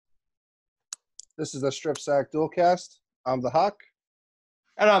This is the Strip Sack Dualcast. I'm the Hawk.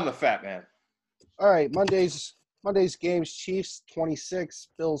 And I'm the fat man. All right, Monday's games: Chiefs 26,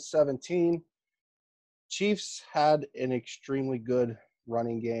 Bills 17. Chiefs had an extremely good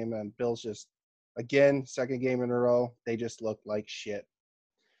running game, and Bills just again second game in a row. They just looked like shit.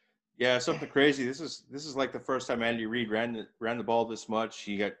 Yeah, something crazy. This is like the first time Andy Reid ran the ball this much.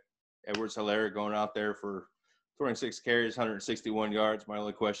 He got Edwards-Helaire going out there for 26 carries, 161 yards. My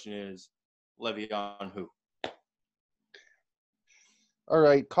only question is, Le'Veon who? All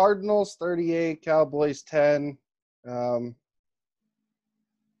right, Cardinals 38, Cowboys 10.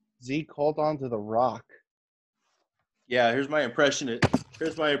 Zeke, hold on to the rock. Yeah, here's my impression.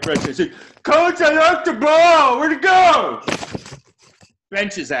 It's like, Coach, I left the ball. Where'd it go?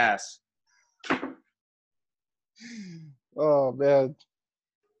 Bench his ass. Oh man.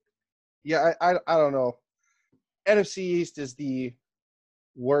 Yeah, I don't know. NFC East is the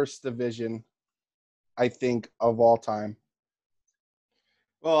worst division, I think, of all time.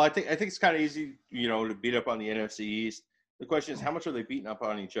 Well, I think it's kind of easy, to beat up on the NFC East. The question is, how much are they beating up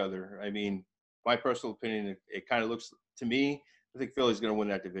on each other? I mean, my personal opinion, it kind of looks to me, I think Philly's going to win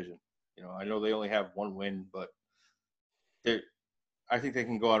that division. I know they only have one win, but I think they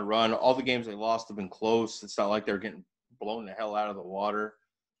can go on a run. All the games they lost have been close. It's not like they're getting blown the hell out of the water.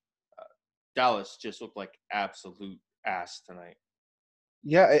 Dallas just looked like absolute ass tonight.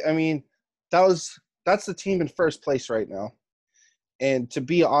 Yeah, I mean, that's the team in first place right now. And to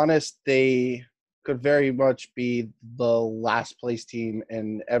be honest, they could very much be the last place team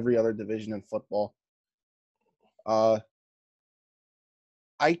in every other division in football. I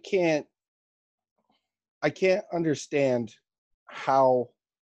can't understand how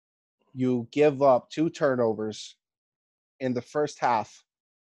you give up 2 turnovers in the first half,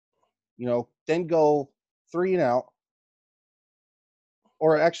 then go 3 and out,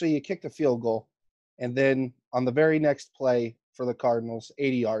 or actually you kick the field goal, and then on the very next play for the Cardinals,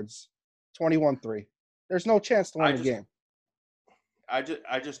 80 yards, 21-3. There's no chance to win the game. I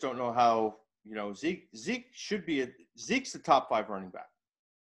just don't know how, Zeke should be Zeke's the top 5 running back.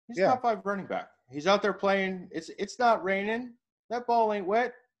 He's top 5 running back. He's out there playing. It's not raining. That ball ain't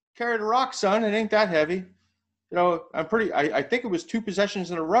wet. Carry the rock, son. It ain't that heavy. I think it was 2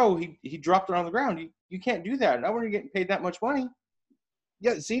 possessions in a row. He dropped it on the ground. You can't do that. Not when you're getting paid that much money.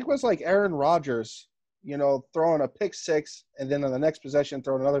 Yeah, Zeke was like Aaron Rodgers, throwing a pick 6 and then on the next possession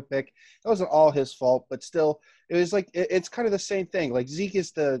throwing another pick. That wasn't all his fault, but still, it was like it's kind of the same thing. Like Zeke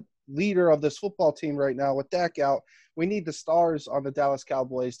is the leader of this football team right now with Dak out. We need the stars on the Dallas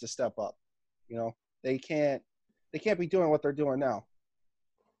Cowboys to step up. They can't be doing what they're doing now.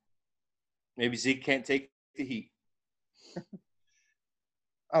 Maybe Zeke can't take the heat.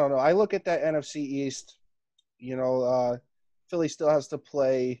 I don't know. I look at that NFC East. Philly still has to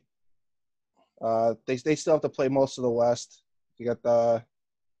play. They still have to play most of the West. You got the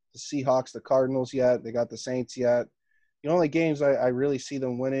Seahawks, the Cardinals yet. They got the Saints yet. The only games I really see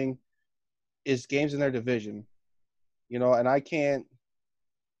them winning is games in their division. And I can't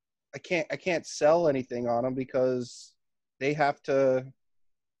sell anything on them because they have to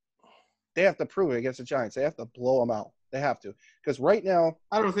prove it against the Giants. They have to blow them out. They have to, because right now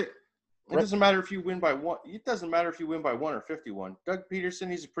I don't think it doesn't matter if you win by 1. It doesn't matter if you win by 1 or 51. Doug Peterson,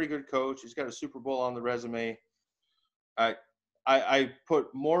 he's a pretty good coach. He's got a Super Bowl on the resume. I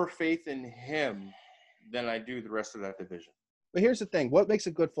put more faith in him than I do the rest of that division. But here's the thing: what makes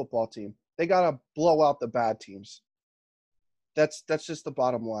a good football team? They gotta blow out the bad teams. That's just the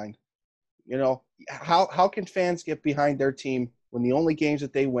bottom line. How can fans get behind their team when the only games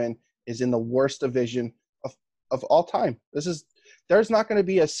that they win is in the worst division of all time? There's not going to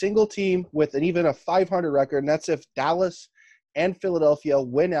be a single team with even a 500 record, and that's if Dallas and Philadelphia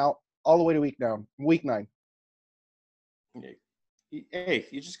win out all the way to week 9. Hey,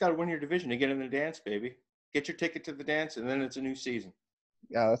 you just got to win your division to get in the dance, baby. Get your ticket to the dance, and then it's a new season.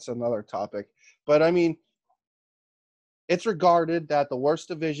 Yeah, that's another topic. But, I mean, it's regarded that the worst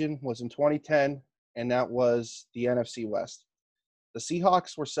division was in 2010, and that was the NFC West. The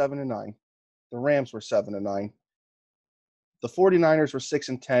Seahawks were 7-9. The Rams were 7-9. The 49ers were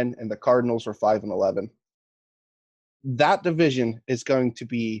 6-10, and the Cardinals were 5-11. That division is going to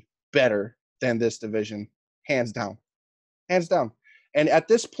be better than this division, hands down. Hands down. And at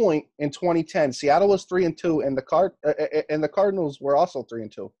this point in 2010, Seattle was 3-2, and the Cardinals were also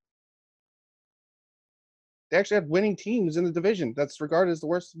 3-2. They actually had winning teams in the division. That's regarded as the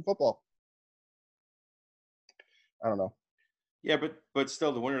worst in football. I don't know. Yeah, but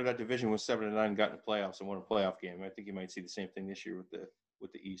still, the winner of that division was 7-9, got in the playoffs and won a playoff game. I think you might see the same thing this year with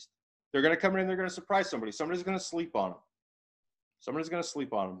the East. They're going to come in and they're going to surprise somebody. Somebody's going to sleep on them.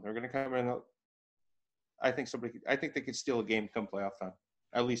 They're going to come in. I think they could steal a game come playoff time,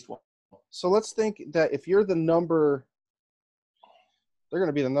 at least one. So let's think that if you're they're going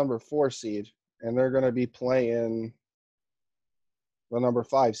to be the number 4 seed, and they're going to be playing the number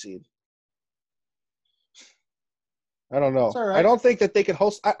 5 seed. I don't know. It's all right. I don't think that they could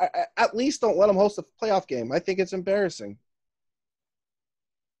host. I at least don't let them host a playoff game. I think it's embarrassing.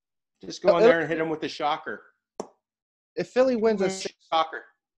 Just go in there and hit them with the shocker. If Philly wins shocker,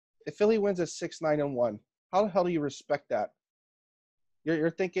 if Philly wins a 6-9-1, how the hell do you respect that? You're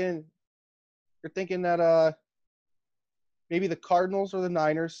thinking that maybe the Cardinals or the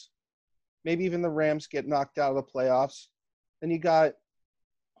Niners, maybe even the Rams get knocked out of the playoffs. Then you got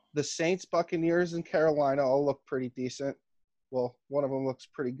the Saints, Buccaneers, and Carolina all look pretty decent. Well, one of them looks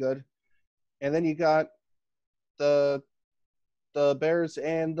pretty good. And then you got the Bears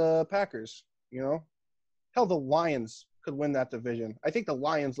and the Packers, you know? Hell, the Lions could win that division. I think the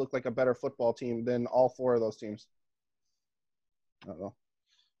Lions look like a better football team than all 4 of those teams. I don't know.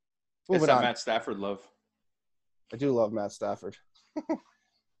 Moving on. Matt Stafford love. I do love Matt Stafford.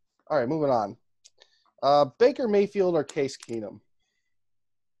 All right, moving on. Baker Mayfield or Case Keenum?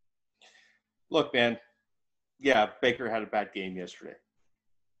 Look, man. Yeah, Baker had a bad game yesterday.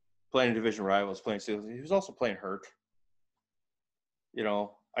 Playing division rivals, playing Steelers. He was also playing hurt. You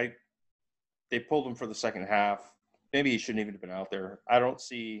know, they pulled him for the second half. Maybe he shouldn't even have been out there. I don't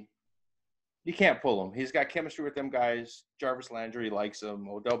see – you can't pull him. He's got chemistry with them guys. Jarvis Landry likes him.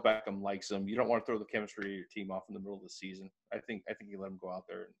 Odell Beckham likes him. You don't want to throw the chemistry of your team off in the middle of the season. I think you let him go out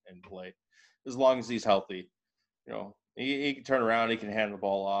there and play as long as he's healthy. You know, he can turn around. He can hand the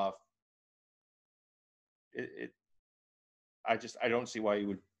ball off. I don't see why you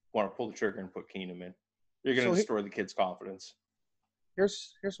would want to pull the trigger and put Keenum in. You're going to destroy the kid's confidence.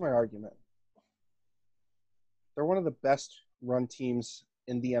 Here's my argument. They're one of the best run teams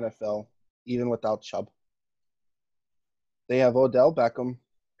in the NFL, even without Chubb. They have Odell Beckham,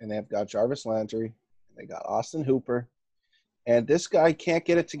 and they've got Jarvis Landry, and they got Austin Hooper, and this guy can't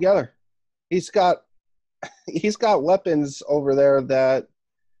get it together. He's got weapons over there that,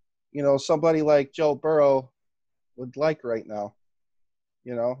 you know, somebody like Joe Burrow would like right now.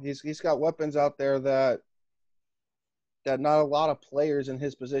 You know, he's got weapons out there that not a lot of players in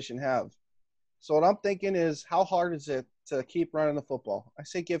his position have. So what I'm thinking is, how hard is it to keep running the football? I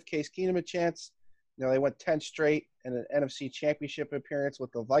say give Case Keenum a chance. You know, they went 10 straight in an NFC Championship appearance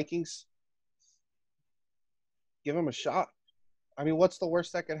with the Vikings. Give him a shot. I mean, what's the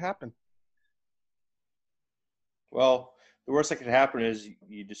worst that could happen? Well, the worst that could happen is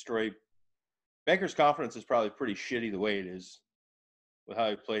you destroy – Baker's confidence is probably pretty shitty the way it is with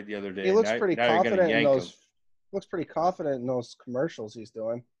how he played the other day. He looks pretty confident in those – looks pretty confident in those commercials he's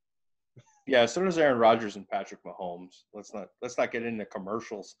doing. Yeah, so does Aaron Rodgers and Patrick Mahomes. Let's not get into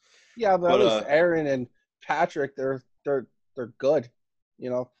commercials. Yeah, but at least Aaron and Patrick, they're good. You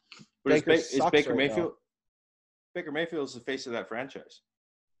know, but is Baker Mayfield? Baker Mayfield is the face of that franchise.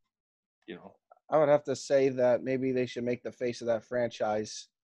 You know, I would have to say that maybe they should make the face of that franchise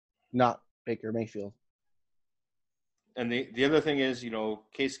not Baker Mayfield. And the other thing is, you know,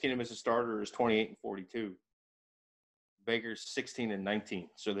 Case Keenum as a starter is 28-42. Baker's 16-19,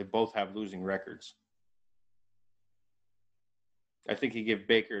 so they both have losing records. I think you give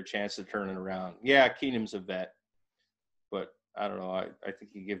Baker a chance to turn it around. Yeah, Keenum's a vet, but I don't know. I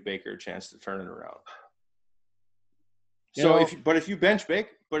think you give Baker a chance to turn it around. If you bench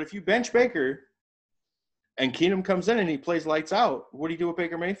Baker, and Keenum comes in and he plays lights out, what do you do with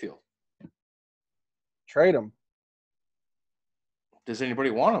Baker Mayfield? Trade him. Does anybody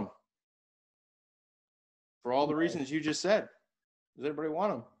want him? For all the reasons you just said. Does anybody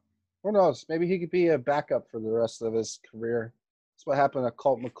want him? Who knows? Maybe he could be a backup for the rest of his career. That's what happened to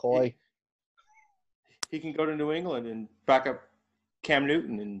Colt McCoy. He can go to New England and back up Cam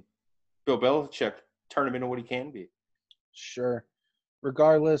Newton and Bill Belichick, turn him into what he can be. Sure.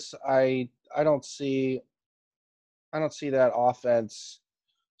 Regardless, I don't see that offense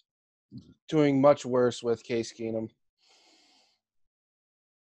doing much worse with Case Keenum.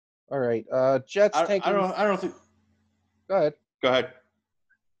 All right, Jets taking. I don't think. Go ahead. Go ahead.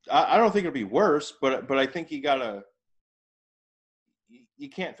 I don't think it'll be worse, but I think you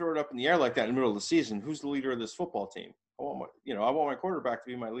can't throw it up in the air like that in the middle of the season. Who's the leader of this football team? I want my quarterback to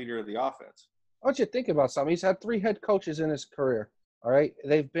be my leader of the offense. I want you to think about something. He's had 3 head coaches in his career. All right,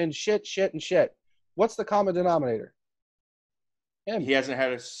 they've been shit, and shit. What's the common denominator? Him. He hasn't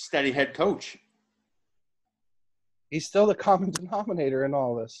had a steady head coach. He's still the common denominator in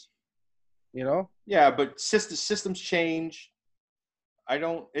all this. You know? Yeah, but systems change.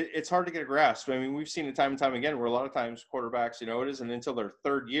 It's hard to get a grasp. I mean, we've seen it time and time again where a lot of times quarterbacks, you know, it isn't until their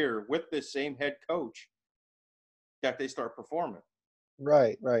third year with this same head coach that they start performing.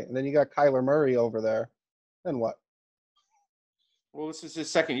 Right. And then you got Kyler Murray over there. Then what? Well, this is his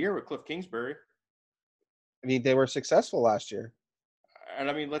second year with Cliff Kingsbury. I mean, they were successful last year. And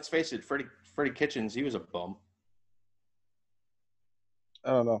I mean, let's face it, Freddie Kitchens, he was a bum.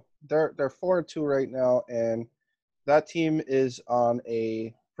 I don't know. They're 4-2 right now, and that team is on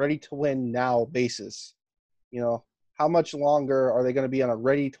a ready to win now basis. You know, how much longer are they going to be on a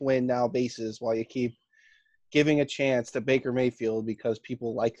ready to win now basis while you keep giving a chance to Baker Mayfield because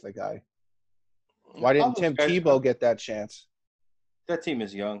people like the guy? Why didn't Tim Tebow get that chance? That team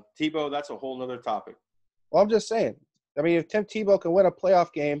is young. Tebow, that's a whole nother topic. Well, I'm just saying. I mean, if Tim Tebow can win a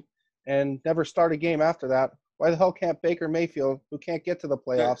playoff game and never start a game after that, why the hell can't Baker Mayfield, who can't get to the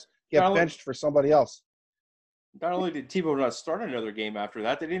playoffs, get benched for somebody else? Not only did Tebow not start another game after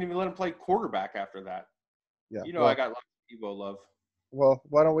that, they didn't even let him play quarterback after that. Yeah, you know, I got lots of Tebow love. Well,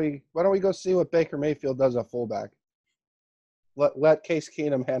 why don't we go see what Baker Mayfield does at fullback? Let Case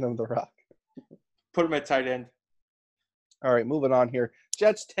Keenum hand him the rock. Put him at tight end. All right, moving on here.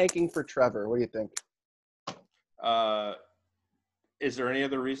 Jets tanking for Trevor. What do you think? Is there any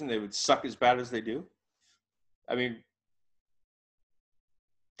other reason they would suck as bad as they do? I mean,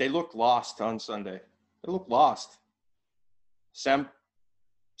 they looked lost on Sunday. They looked lost. Sam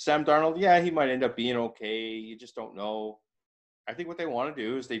Darnold, yeah, he might end up being okay. You just don't know. I think what they want to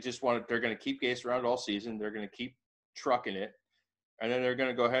do is they're going to keep Gase around all season. They're going to keep trucking it. And then they're going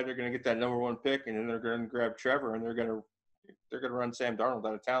to go ahead. They're going to get that number one pick, and then they're going to grab Trevor, and they're going to run Sam Darnold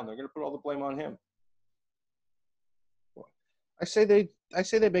out of town. They're going to put all the blame on him. I say they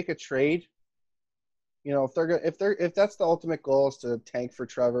make a trade. You know, if that's the ultimate goal is to tank for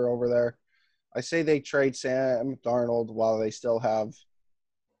Trevor over there, I say they trade Sam Darnold while they still have,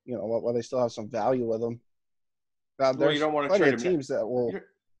 while they still have some value with them. Now, there's you don't want to plenty trade of teams that will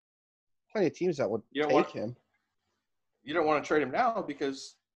take him. You don't want to trade him now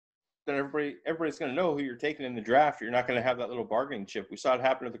because then everybody's going to know who you're taking in the draft. You're not going to have that little bargaining chip. We saw it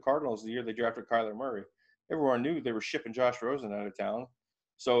happen to the Cardinals the year they drafted Kyler Murray. Everyone knew they were shipping Josh Rosen out of town.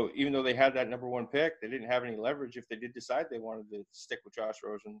 So even though they had that number one pick, they didn't have any leverage if they did decide they wanted to stick with Josh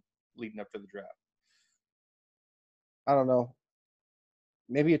Rosen leading up to the draft. I don't know.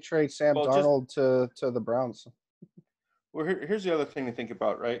 Maybe you trade Sam Darnold to the Browns. Well, here's the other thing to think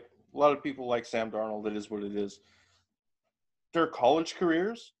about, right? A lot of people like Sam Darnold. It is what it is. Their college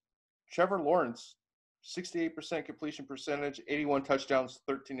careers, Trevor Lawrence, 68% completion percentage, 81 touchdowns,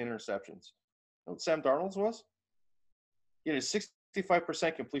 13 interceptions. You know what Sam Darnold's was? He had a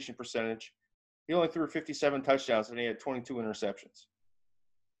 65% completion percentage. He only threw 57 touchdowns, and he had 22 interceptions.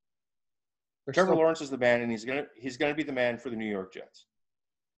 Trevor Lawrence is the man, and he's gonna be the man for the New York Jets.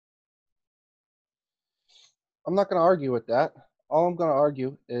 I'm not going to argue with that. All I'm going to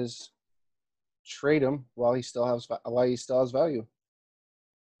argue is trade him while he still has value.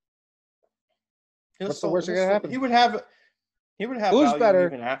 What's the worst that can happen? He would have Who's value better,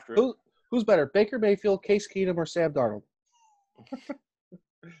 even after it. Who's better, Baker Mayfield, Case Keenum, or Sam Darnold?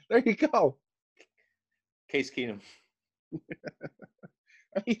 There you go. Case Keenum.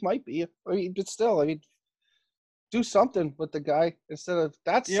 He might be. But still, do something with the guy instead of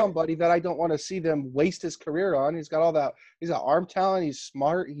somebody that I don't want to see them waste his career on. He's got all that. He's got arm talent. He's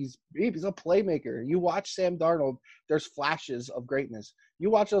smart. He's a playmaker. You watch Sam Darnold, there's flashes of greatness. You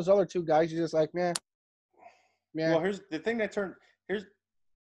watch those other two guys, you're just like, man. Well, here's the thing that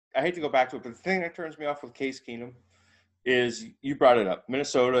I hate to go back to it, but the thing that turns me off with Case Keenum is you brought it up.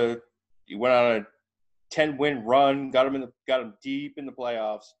 Minnesota, you went on a 10-win run, got them deep in the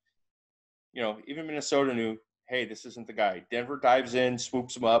playoffs. You know, even Minnesota knew, hey, this isn't the guy. Denver dives in,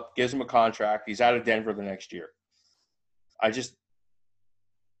 swoops him up, gives him a contract. He's out of Denver the next year.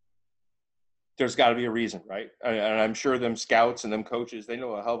 There's got to be a reason, right? And I'm sure them scouts and them coaches, they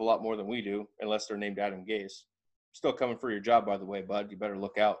know a hell of a lot more than we do, unless they're named Adam Gase. Still coming for your job, by the way, bud. You better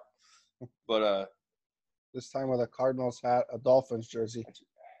look out. But this time with a Cardinals hat, a Dolphins jersey.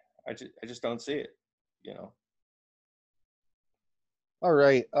 I just don't see it, you know. All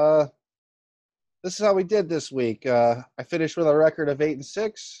right. This is how we did this week. I finished with a record of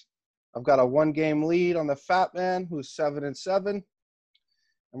 8-6. I've got a 1-game lead on the Fat Man, who's 7-7. And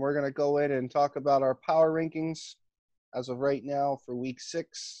we're going to go in and talk about our power rankings as of right now for week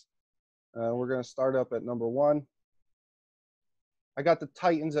 6. We're going to start up at number 1. I got the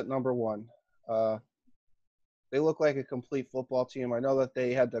Titans at number 1. They look like a complete football team. I know that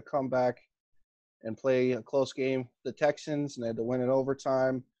they had to come back and play a close game, the Texans, and they had to win in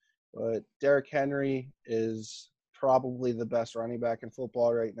overtime. But Derrick Henry is probably the best running back in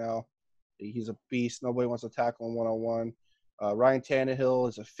football right now. He's a beast. Nobody wants to tackle him one-on-one. Ryan Tannehill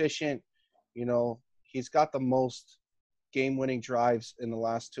is efficient. You know, he's got the most game-winning drives in the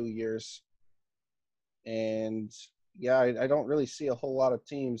last 2 years. And, yeah, I don't really see a whole lot of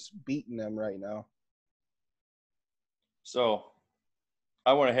teams beating them right now. So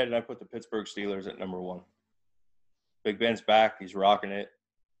I went ahead and I put the Pittsburgh Steelers at number 1. Big Ben's back. He's rocking it.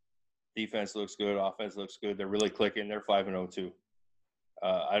 Defense looks good. Offense looks good. They're really clicking. They're 5-0 too.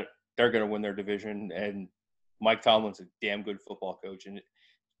 They're going to win their division. And Mike Tomlin's a damn good football coach. And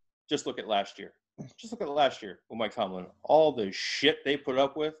just look at last year. Just look at last year with Mike Tomlin. All the shit they put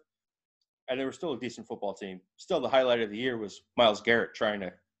up with, and they were still a decent football team. Still, the highlight of the year was Myles Garrett trying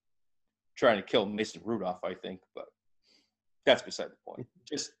to kill Mason Rudolph, I think. But that's beside the point.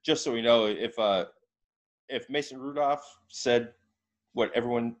 Just so we know, if Mason Rudolph said what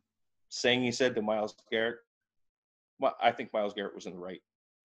everyone saying he said to Myles Garrett, well, I think Myles Garrett was in the right.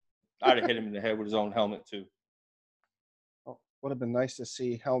 I'd have hit him in the head with his own helmet too. Oh, would have been nice to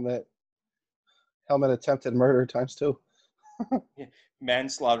see helmet attempted murder times 2. Yeah,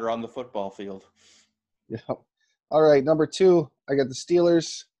 manslaughter on the football field. Yeah. All right, number 2, I got the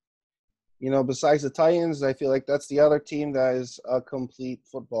Steelers. Besides the Titans, I feel like that's the other team that is a complete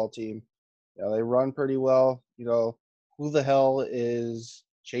football team. They run pretty well. Who the hell is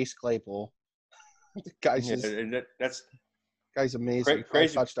Chase Claypool? The guy's amazing.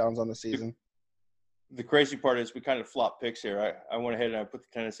 Crazy 5 touchdowns on the season. The crazy part is we kind of flop picks here. I went ahead and I put the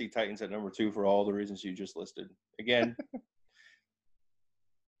Tennessee Titans at number 2 for all the reasons you just listed. Again,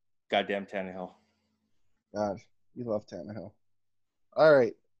 goddamn Tannehill. God, you love Tannehill. All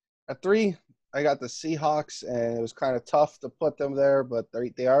right. At 3, I got the Seahawks, and it was kind of tough to put them there, but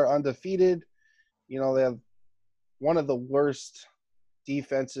they are undefeated. They have one of the worst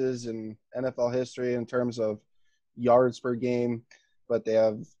defenses in NFL history in terms of yards per game, but they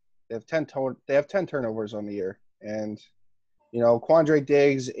have 10 turnovers on the year. And Quandre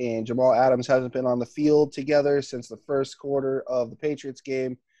Diggs and Jamal Adams hasn't been on the field together since the first quarter of the Patriots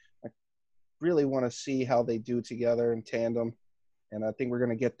game. I really want to see how they do together in tandem, and I think we're going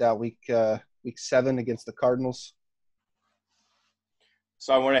to get that week 7 against the Cardinals.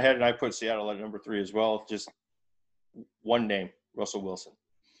 So I went ahead and I put Seattle at number 3 as well. Just one name, Russell Wilson.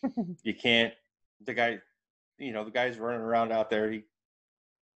 You can't – the guy's running around out there.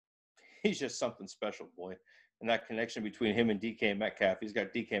 He's just something special, boy. And that connection between him and DK Metcalf, he's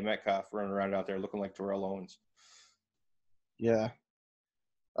got DK Metcalf running around out there looking like Terrell Owens. Yeah.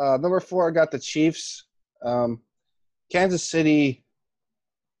 Number 4, I got the Chiefs. Kansas City's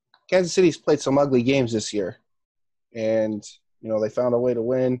played some ugly games this year. And, they found a way to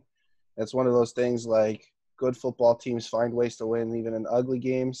win. It's one of those things like good football teams find ways to win even in ugly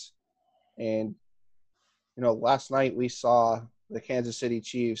games. And, last night we saw the Kansas City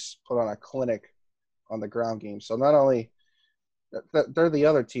Chiefs put on a clinic on the ground game. So not only they're the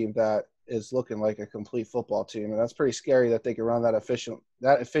other team that is looking like a complete football team, and that's pretty scary that they can run that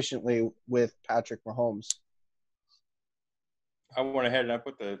efficiently with Patrick Mahomes. I went ahead and I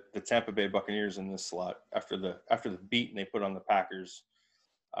put the Tampa Bay Buccaneers in this slot after the beating they put on the Packers.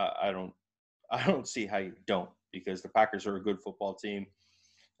 I don't see how you don't, because the Packers are a good football team.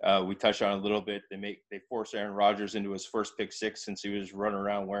 We touched on it a little bit. They force Aaron Rodgers into his first pick 6 since he was running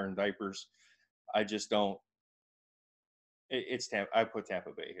around wearing diapers. I just don't. It's Tampa. I put Tampa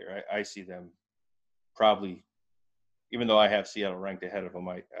Bay here. I see them probably, even though I have Seattle ranked ahead of them,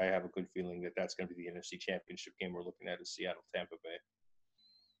 I have a good feeling that that's going to be the NFC Championship game we're looking at is Seattle-Tampa Bay.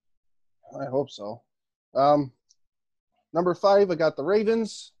 I hope so. Number 5, I got the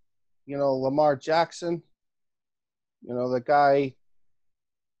Ravens. Lamar Jackson. The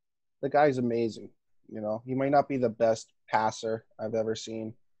guy's amazing. He might not be the best passer I've ever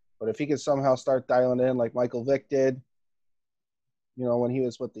seen, but if he could somehow start dialing in like Michael Vick did, when he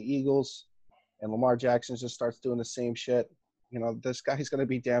was with the Eagles, and Lamar Jackson just starts doing the same shit, this guy's going to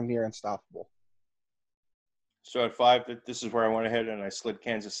be damn near unstoppable. So at 5, this is where I went ahead and I slid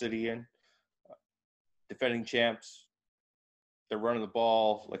Kansas City in. Defending champs. They're running the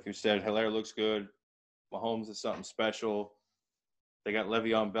ball. Like you said, Hilaire looks good. Mahomes is something special. They got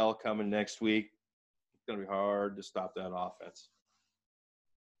Le'Veon Bell coming next week. It's going to be hard to stop that offense.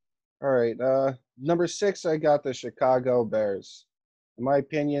 All right. Number 6, I got the Chicago Bears. In my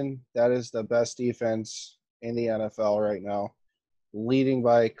opinion, that is the best defense in the NFL right now, leading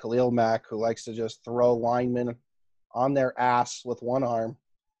by Khalil Mack, who likes to just throw linemen on their ass with one arm.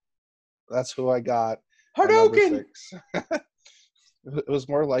 That's who I got. Hadouken! It was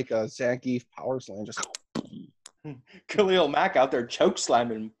more like a Zangief power slam. Just Khalil Mack out there choke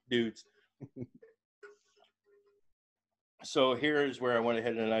slamming dudes. So here's where I went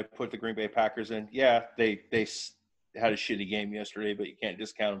ahead and I put the Green Bay Packers in. Yeah, they had a shitty game yesterday, but you can't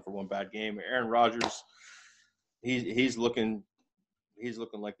discount him for one bad game. Aaron Rodgers, he's looking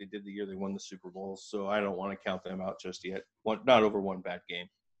like they did the year they won the Super Bowl. So I don't want to count them out just yet. Not over one bad game.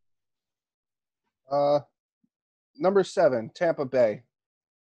 Number 7, Tampa Bay.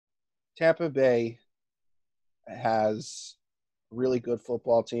 Tampa Bay has a really good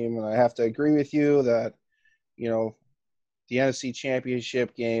football team, and I have to agree with you that, the NFC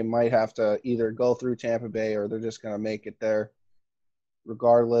Championship game might have to either go through Tampa Bay or they're just going to make it there.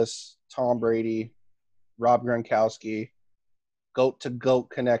 Regardless, Tom Brady, Rob Gronkowski, goat-to-goat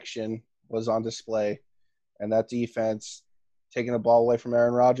connection was on display, and that defense taking the ball away from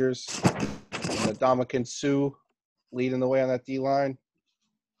Aaron Rodgers, and Ndamukong Suh leading the way on that D-line.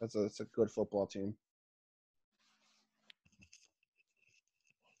 That's a good football team.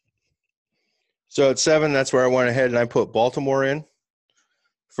 So at 7, that's where I went ahead and I put Baltimore in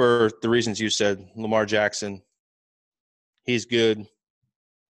for the reasons you said. Lamar Jackson, he's good.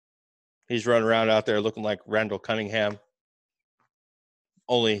 He's running around out there looking like Randall Cunningham.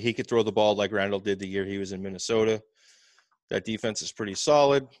 Only he could throw the ball like Randall did the year he was in Minnesota. That defense is pretty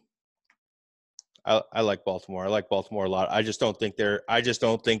solid. I like Baltimore. I like Baltimore a lot. I just don't think they're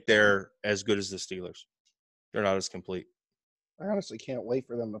as good as the Steelers. They're not as complete. I honestly can't wait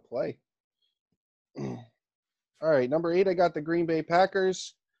for them to play. All right, number 8, I got the Green Bay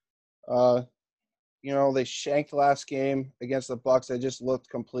Packers. They shanked last game against the Bucs. They just looked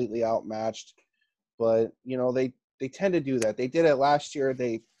completely outmatched. But, they tend to do that. They did it last year.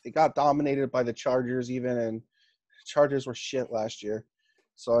 They got dominated by the Chargers even, and Chargers were shit last year.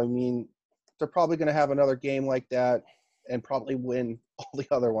 So, they're probably going to have another game like that and probably win all the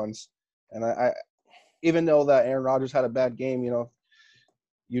other ones. And I even though that Aaron Rodgers had a bad game,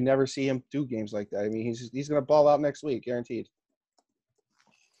 you never see him do games like that. He's going to ball out next week, guaranteed.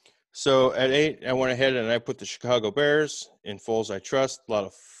 So at 8, I went ahead and I put the Chicago Bears. In Foles, I trust. A lot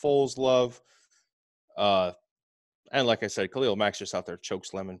of Foles love. And like I said, Khalil Mack's just out there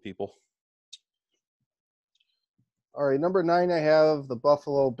chokeslamming people. All right, number 9, I have the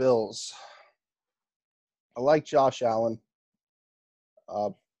Buffalo Bills. I like Josh Allen,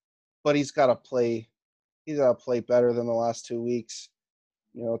 but he's got to play. He's got to play better than the last 2 weeks.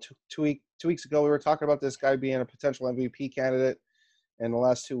 2 weeks ago, we were talking about this guy being a potential MVP candidate. And the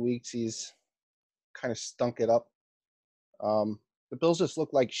last 2 weeks, he's kind of stunk it up. The Bills just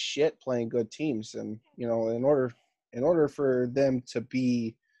look like shit playing good teams. And, in order for them to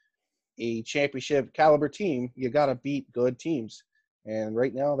be a championship caliber team, you got to beat good teams. And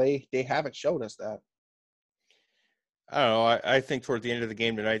right now, they haven't showed us that. I don't know. I think toward the end of the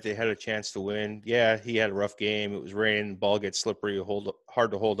game tonight, they had a chance to win. Yeah, he had a rough game. It was raining. The ball gets slippery,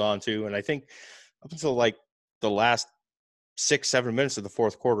 hard to hold on to. And I think up until like the last 6-7 minutes of the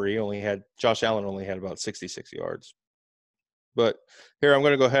fourth quarter, Josh Allen only had about 66 yards. But here, I'm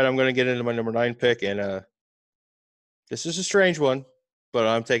going to go ahead. I'm going to get into my number 9 pick. And this is a strange one, but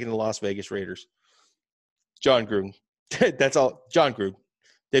I'm taking the Las Vegas Raiders. John Gruden. That's all. John Gruden.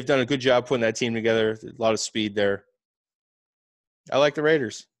 They've done a good job putting that team together. A lot of speed there. I like the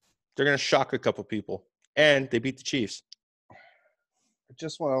Raiders. They're going to shock a couple people. And they beat the Chiefs. I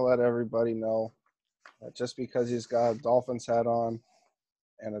just want to let everybody know that just because he's got a Dolphins hat on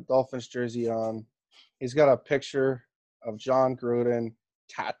and a Dolphins jersey on, he's got a picture of John Gruden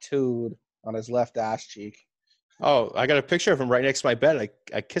tattooed on his left ass cheek. Oh, I got a picture of him right next to my bed.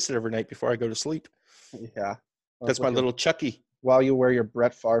 I kiss it every night before I go to sleep. Yeah. That's my little Chucky. While you wear your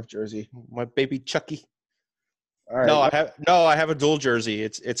Brett Favre jersey. My baby Chucky. All right. I have a dual jersey.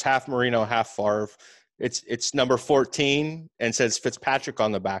 It's half Marino, half Favre. It's number 14 and says Fitzpatrick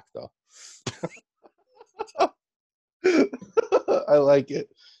on the back though. I like it.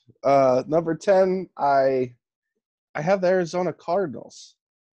 Number 10, I have the Arizona Cardinals.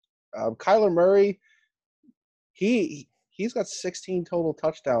 Kyler Murray, he's got 16 total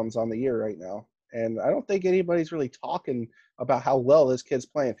touchdowns on the year right now. And I don't think anybody's really talking about how well this kid's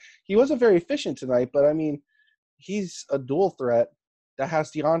playing. He wasn't very efficient tonight, but he's a dual threat that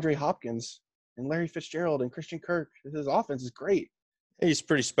has DeAndre Hopkins and Larry Fitzgerald and Christian Kirk. His offense is great. He's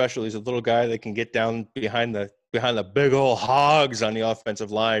pretty special. He's a little guy that can get down behind the big old hogs on the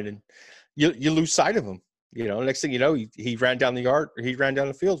offensive line, and you lose sight of him. Next thing you know, he ran down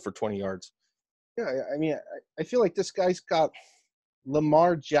the field for 20 yards. Yeah, I feel like this guy's got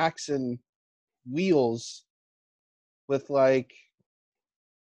Lamar Jackson wheels with an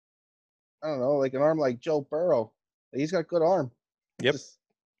arm like Joe Burrow. He's got good arm. Yep. Just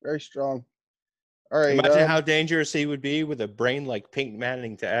very strong. All right. Imagine how dangerous he would be with a brain like Peyton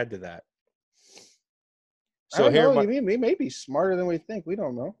Manning to add to that. So he may be smarter than we think. We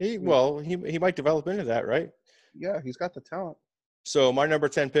don't know. He might develop into that, right? Yeah, he's got the talent. So my number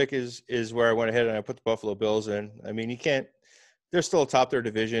 10 pick is where I went ahead and I put the Buffalo Bills in. I mean, you can't – they're still atop their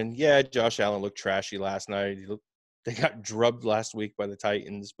division. Yeah, Josh Allen looked trashy last night. They got drubbed last week by the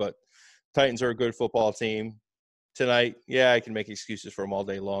Titans, but Titans are a good football team. Tonight, yeah, I can make excuses for them all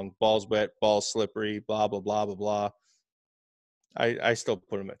day long. Ball's wet, ball's slippery, blah, blah, blah, blah, blah. I still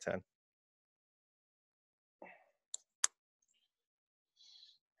put them at 10.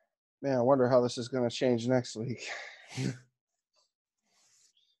 Man, I wonder how this is going to change next week.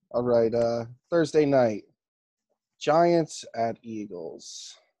 All right, Thursday night, Giants at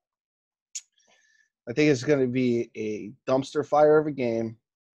Eagles. I think it's going to be a dumpster fire of a game,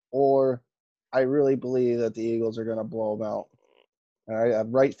 or I really believe that the Eagles are going to blow them out.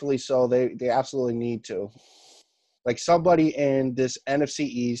 And rightfully so. They absolutely need to. Like, somebody in this NFC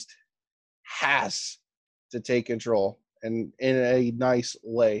East has to take control, and in a nice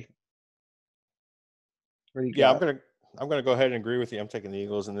way. Yeah, I'm gonna go ahead and agree with you. I'm taking the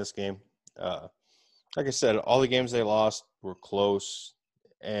Eagles in this game. Like I said, all the games they lost were close,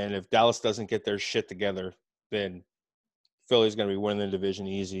 and if Dallas doesn't get their shit together, then Philly's gonna be winning the division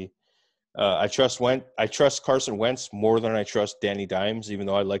easy. I trust Carson Wentz more than I trust Danny Dimes, even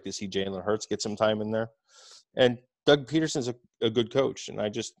though I'd like to see Jalen Hurts get some time in there. And Doug Peterson's a good coach, and I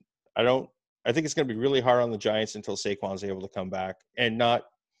think it's gonna be really hard on the Giants until Saquon's able to come back, and not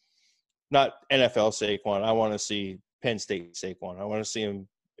NFL Saquon. I want to see Penn State Saquon. I want to see him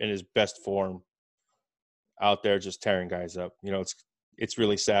in his best form out there just tearing guys up. You know, it's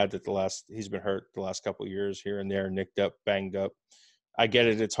really sad that he's been hurt the last couple of years here and there, nicked up, banged up. I get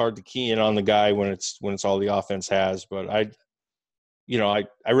it. It's hard to key in on the guy when it's all the offense has, but I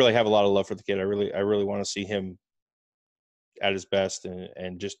really have a lot of love for the kid. I really want to see him at his best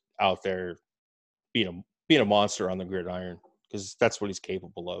and just out there being a monster on the gridiron, because that's what he's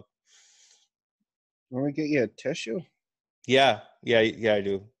capable of. Want me to get you a tissue? Yeah, I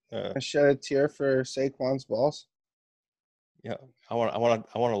do. I shed a tear for Saquon's balls. Yeah, I want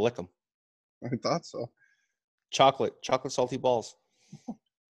to lick them. I thought so. Chocolate salty balls.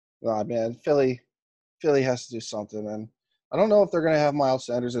 Nah, man, Philly has to do something, and I don't know if they're gonna have Miles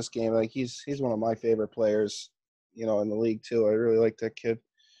Sanders this game. Like, he's one of my favorite players, in the league too. I really like that kid.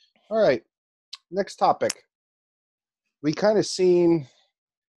 All right, next topic. We kind of seen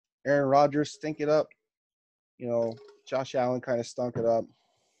Aaron Rodgers stink it up. Josh Allen kind of stunk it up.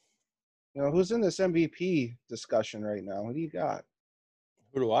 Who's in this MVP discussion right now? Who do you got?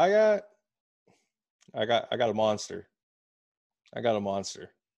 Who do I got? I got a monster.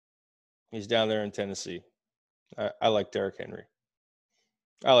 He's down there in Tennessee. I like Derrick Henry.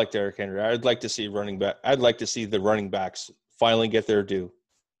 I'd like to see running back. I'd like to see the running backs finally get their due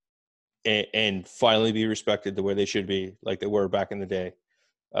and finally be respected the way they should be, like they were back in the day.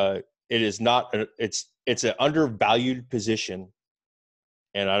 It is not. It's an undervalued position,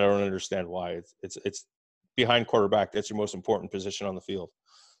 and I don't understand why. It's behind quarterback. That's your most important position on the field.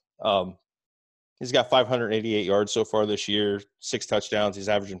 He's got 588 yards so far this year, 6 touchdowns. He's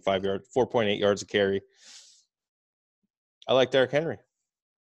averaging 4.8 yards a carry. I like Derrick Henry.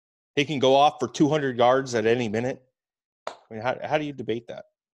 He can go off for 200 yards at any minute. I mean, how do you debate that?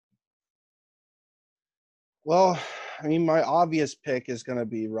 Well, I mean, my obvious pick is going to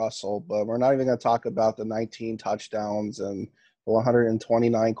be Russell, but we're not even going to talk about the 19 touchdowns and the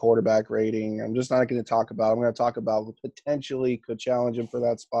 129 quarterback rating. I'm just not going to talk about it. I'm going to talk about who potentially could challenge him for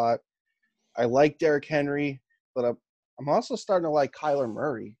that spot. I like Derrick Henry, but I'm also starting to like Kyler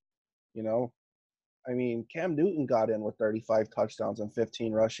Murray. I mean, Cam Newton got in with 35 touchdowns and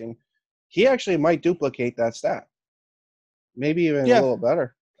 15 rushing. He actually might duplicate that stat. Maybe even a little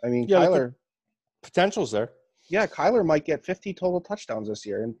better. I mean, Kyler – potential's there. Yeah, Kyler might get 50 total touchdowns this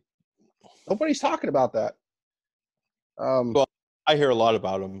year, and nobody's talking about that. Well, I hear a lot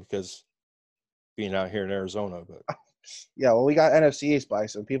about him because being out here in Arizona. But yeah, well, we got NFC East by,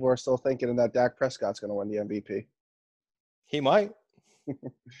 so people are still thinking that Dak Prescott's going to win the MVP. He might.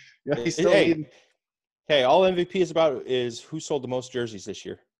 Hey, all MVP is about is who sold the most jerseys this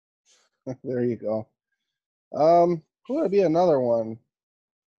year. There you go. Who would be another one?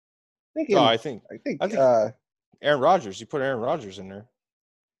 I think Aaron Rodgers. You put Aaron Rodgers in there.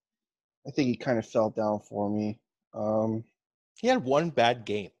 I think he kind of fell down for me. He had one bad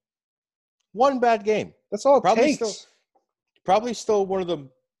game. That's all it takes. Probably still one of the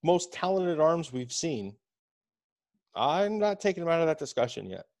most talented arms we've seen. I'm not taking him out of that discussion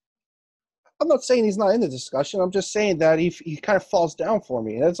yet. I'm not saying he's not in the discussion. I'm just saying that he kind of falls down for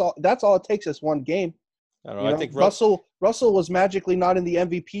me. That's all it takes is one game. I don't know. I think Russell was magically not in the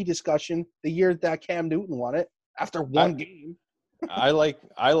MVP discussion the year that Cam Newton won it after one game. I like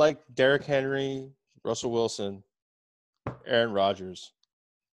Derrick Henry, Russell Wilson, Aaron Rodgers,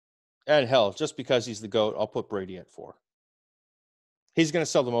 and hell, just because he's the GOAT, I'll put Brady at 4. He's going to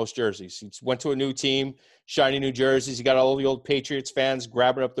sell the most jerseys. He went to a new team, shiny new jerseys. You got all the old Patriots fans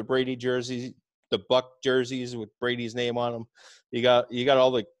grabbing up the Brady jerseys, the Buck jerseys with Brady's name on them. You got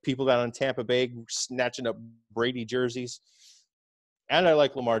all the people down in Tampa Bay snatching up Brady jerseys. And I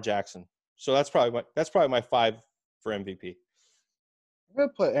like Lamar Jackson. So that's probably my 5 for MVP. I'm gonna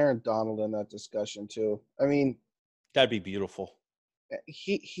put Aaron Donald in that discussion too. I mean, That'd be beautiful.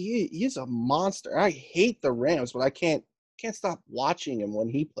 he's a monster. I hate the Rams, but I can't stop watching him when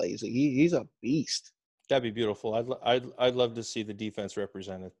he plays. He's a beast. That'd be beautiful. I'd love to see the defense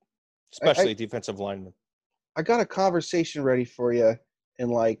represented, especially defensive linemen. I got a conversation ready for you in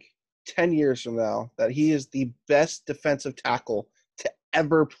like 10 years from now that he is the best defensive tackle to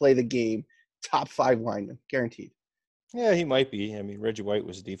ever play the game. Top 5 lineman, guaranteed. Yeah, he might be. I mean, Reggie White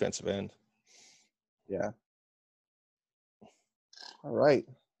was a defensive end. Yeah. All right.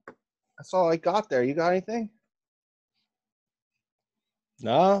 That's all I got there. You got anything?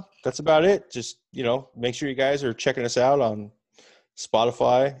 No, that's about it. Just, make sure you guys are checking us out on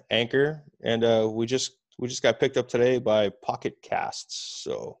Spotify, Anchor, and we just got picked up today by Pocket Casts.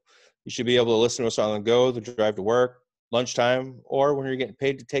 So you should be able to listen to us on the go, the drive to work, lunchtime, or when you're getting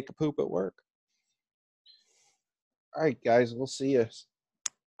paid to take a poop at work. All right, guys. We'll see you.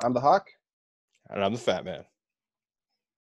 I'm the Hawk. And I'm the Fat Man.